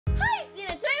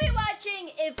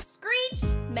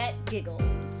Giggles.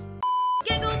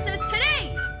 Giggles says,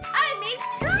 today, I made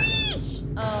Screech!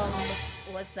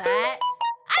 What's that?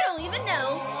 I don't even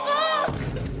know. Oh!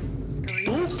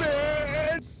 Screech.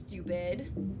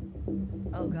 Stupid.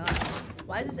 Oh god.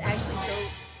 Why is this actually so...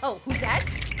 Oh, who's that?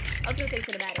 I was gonna say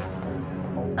cinematic.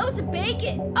 Oh, it's a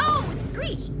bacon. Oh, it's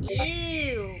Screech.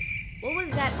 Ew. What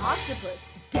was that octopus?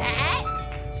 That?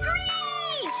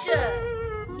 Screech!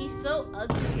 He's so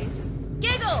ugly.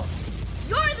 Giggle!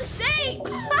 You're the same!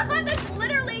 That's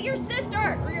literally your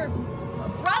sister! Or your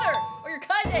brother! Or your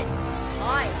cousin!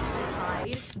 Hide, says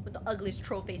Hide. With the ugliest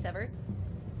troll face ever.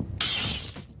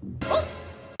 Oh!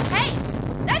 Hey!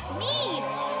 That's mean!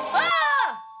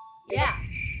 Ah! Yeah.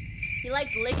 He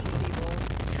likes licking people.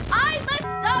 I must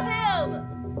stop him!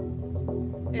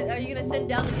 Are you gonna send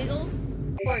down the Giggles?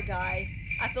 Poor guy.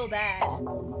 I feel bad.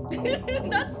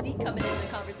 Not C coming into the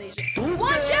conversation.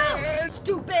 Watch out,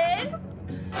 stupid!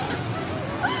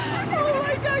 Oh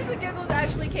my gosh, the Giggles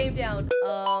actually came down.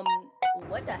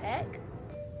 What the heck?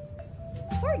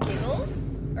 Poor Giggles.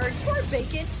 Or poor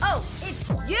Bacon. Oh, it's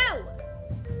you!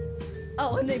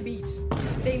 Oh, and they meet.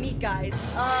 They meet, guys.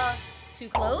 Too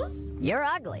close? You're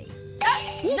ugly.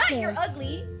 Not you're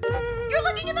ugly. You're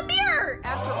looking in the mirror.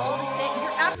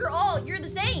 After all, you're the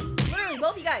same. Literally,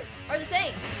 both of you guys are the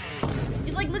same.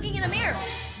 It's like looking in a mirror.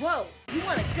 Whoa, you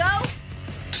wanna go?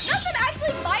 Nothing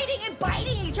actually fighting and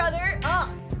biting each other.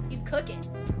 He's cooking.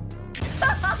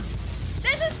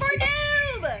 This is for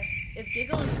noob. If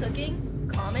Giggle is cooking,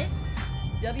 comment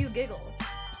W Giggle.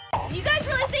 Do you guys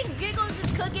really think Giggles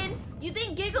is cooking? You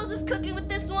think Giggles is cooking with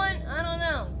this one? I don't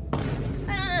know.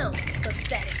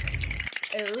 Pathetic.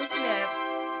 Oh snap.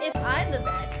 If I'm the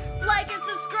best, like and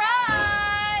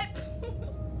subscribe!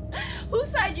 Whose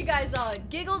side you guys on?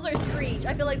 Giggles or Screech?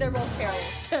 I feel like they're both terrible.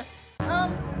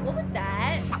 What was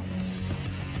that?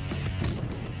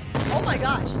 Oh my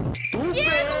gosh.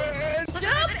 Giggles!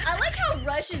 Stupid! I like how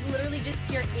Rush is literally just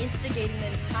here instigating the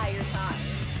entire time.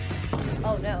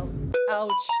 Oh no.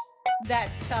 Ouch.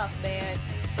 That's tough, man.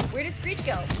 Where did Screech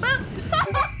go? Boom!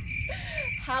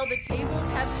 How the tables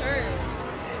have turned.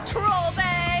 Troll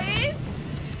face!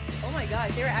 Oh my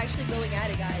god, they were actually going at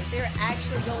it, guys. They were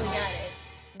actually going at it.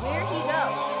 Where'd he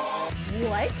go?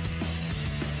 What?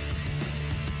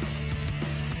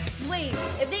 Wait,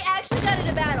 if they actually got in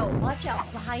a battle, watch out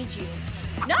behind you.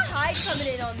 Not Hyde coming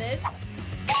in on this.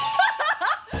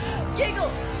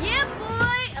 Giggle, yeah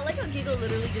boy! I like how Giggle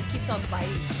literally just keeps on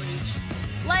biting Screech.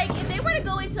 Like, if they were to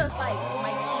go into a fight with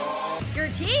my teeth. Your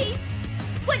teeth?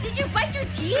 What, did you bite your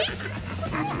teeth?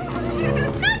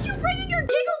 Not you bringing your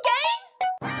Giggle gang?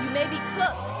 You may be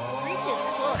cooked. Screech is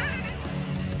cooked.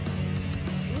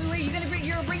 Wait, you gonna bring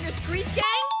your Screech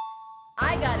gang?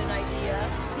 I got an idea.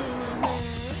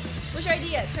 What's your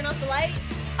idea? Turn off the light?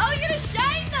 Oh, you're gonna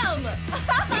shine them!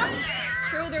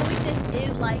 True, their weakness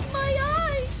is like, my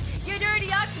eyes! You dirty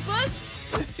octopus!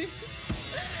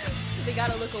 They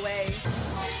gotta look away.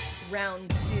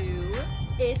 Round 2.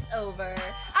 It's over.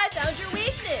 I found your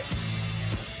weakness!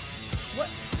 What?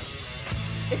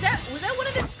 Was that one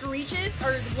of the Screeches?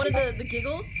 Or one of the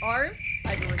Giggles' arms?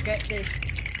 I can regret this.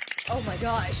 Oh my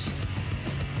gosh.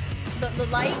 The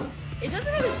light, it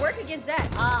doesn't really work against that.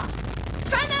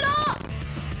 Turn that off!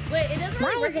 Wait, it doesn't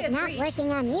really work against Screech. Why is it not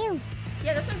working on you?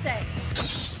 Yeah, that's what I'm saying.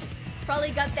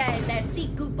 Probably got that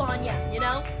seat goop on ya, you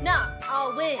know? Nah,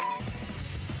 I'll win.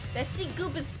 That seat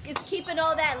goop is keeping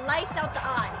all that lights out the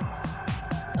eyes.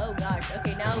 Oh gosh,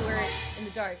 okay, now we're in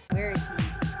the dark. Where is he?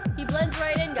 He blends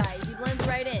right in, guys. He blends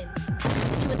right in.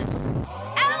 Hit you with him.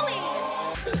 Owie!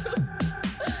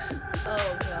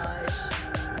 Oh gosh.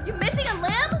 You missing a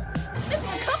limb? Missing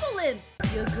a couple limbs.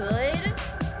 You good?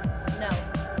 No.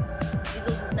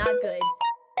 Giggles is not good.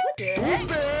 What the heck?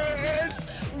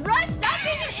 Rush, stop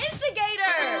being an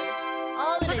instigator!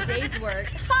 All in a day's work.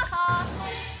 Haha!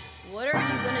 What are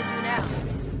you gonna do now?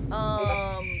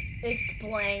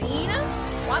 Explain?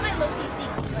 Why am I low-key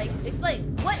seeking? Like,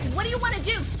 explain. What do you want to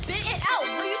do? Spit it out.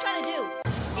 What are you trying to do?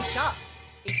 A shot.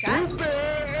 A shot?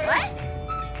 What?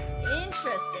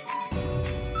 Interesting.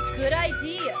 Good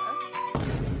idea.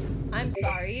 I'm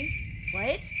sorry.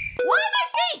 What? Why am I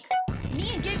sick?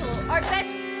 Me and Giggle are best.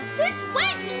 Since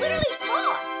when? You literally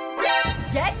fought.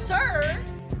 Yes, sir.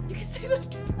 You can say that.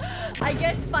 I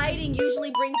guess fighting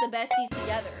usually brings the besties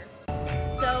together.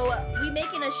 So, we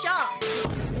making a shop.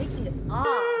 Making it.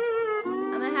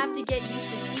 I'm gonna have to get used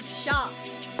to Seek shop.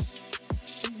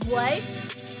 What?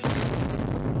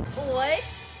 What?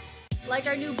 Like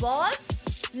our new boss?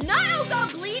 Not El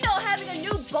Goblino having a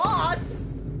new boss!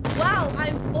 Wow,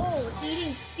 I'm full.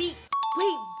 Eating Seek.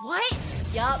 Wait, what?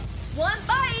 Yup. One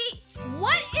bite!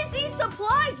 What is these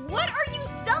supplies? What are you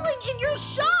selling in your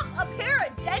shop? A pair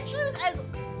of dentures?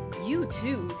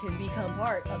 can become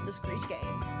part of the Screech game.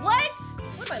 What?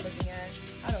 What am I looking at?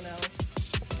 I don't know.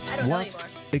 I don't know anymore.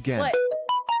 Again? What?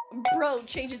 Bro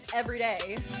changes every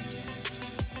day.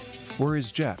 Where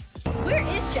is Jeff? Where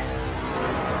is Jeff?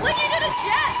 What you do to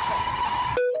Jeff?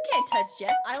 You can't touch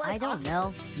Jeff. I don't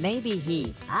know. Maybe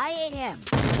he. I ate him.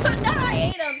 Not I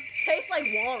ate him. Tastes like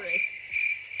walrus.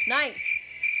 Nice.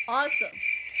 Awesome.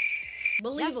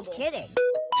 Believable. Just kidding.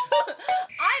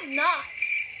 I'm not.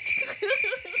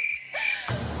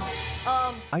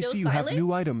 I see you have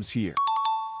new items here.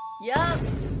 Yup.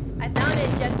 I found it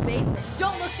in Jeff's basement.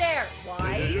 Don't look there.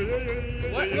 Why?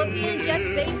 What be in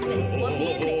Jeff's basement? What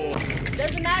be in there?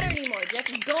 Doesn't matter anymore. Jeff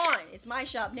is gone. It's my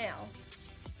shop now.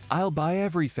 I'll buy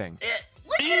everything.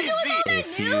 What are you doing with all A that,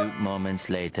 few noob? moments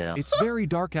later. It's very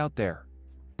dark out there.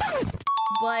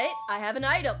 But I have an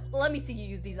item. Let me see you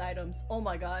use these items. Oh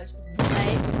my gosh.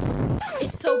 What?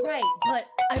 It's so bright, but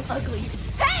I'm ugly.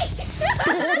 Hey!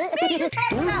 That's me you're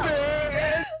talking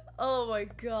about. Oh my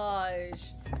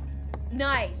gosh.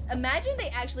 Nice. Imagine they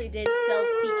actually did sell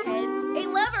Seek heads. A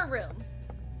lever room.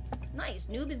 Nice.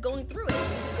 Noob is going through it.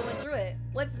 Noob is going through it.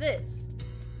 What's this?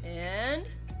 And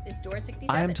it's door 67.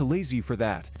 I am too lazy for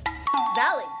that.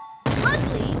 Valid.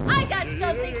 Luckily, I got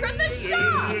something from the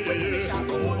shop. What's in the shop?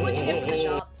 What'd you get from the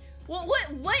shop?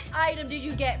 What item did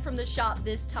you get from the shop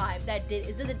this time?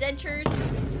 Is it the dentures?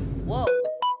 Whoa.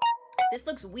 This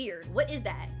looks weird. What is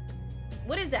that?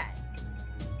 What is that?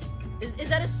 Is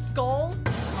that a skull?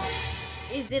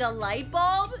 Is it a light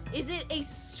bulb? Is it a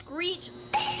Screech?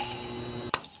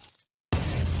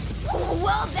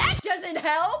 Well, that doesn't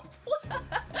help.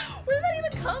 Where did that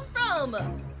even come from?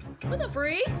 What the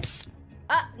freak?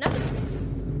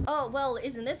 Nothing. Oh, well,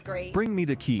 isn't this great? Bring me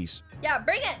the keys. Yeah,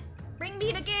 bring it. Bring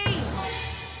me the key.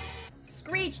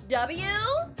 Screech W?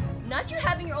 Not you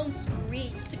having your own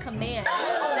Screech to command.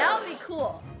 That would be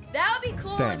cool. That would be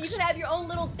cool if you could have your own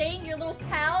little thing, your little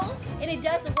pal, and it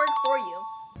does the work for you.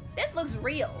 This looks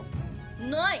real.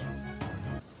 Nice.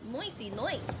 Noisy,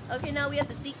 nice. Okay, now we have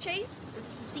the Seek chase. This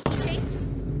is the Seeky chase.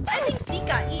 I think Seek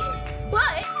got eaten,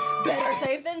 but better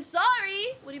safe than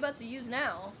sorry. What are you about to use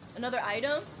now? Another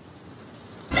item?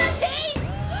 The teeth!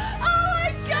 Oh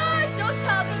my gosh! Don't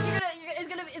tell me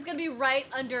it's gonna be right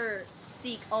under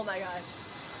Seek. Oh my gosh.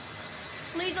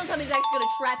 Please don't tell me it's actually gonna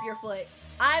trap your foot.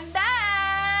 I'm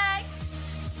back!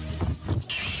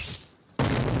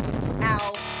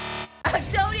 Ow.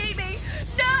 Don't eat me!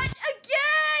 Not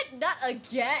again! Not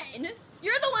again!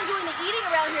 You're the one doing the eating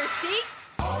around here, Seek!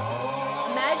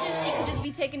 Imagine Seek could just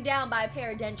be taken down by a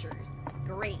pair of dentures.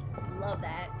 Great. Love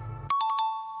that.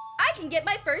 I can get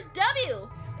my first W!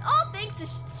 All thanks to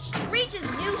Screech's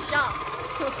new shop.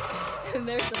 And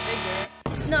there's the figure.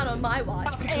 Not on my watch.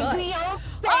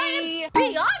 I am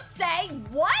Beyonce?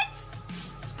 What?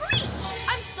 Screech!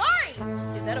 I'm sorry!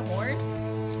 Is that a horn?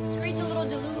 Screech a little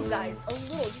delulu, guys. A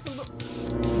little, just a little.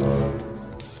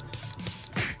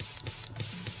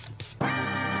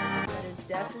 That is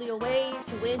definitely a way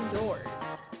to win doors.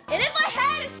 And if I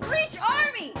had a Screech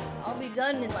army, I'll be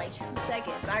done in like 2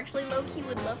 seconds. Actually, low-key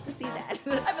would love to see that. I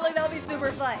feel like that would be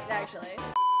super fun, actually.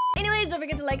 Anyways, don't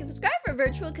forget to like and subscribe for a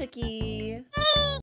virtual cookie.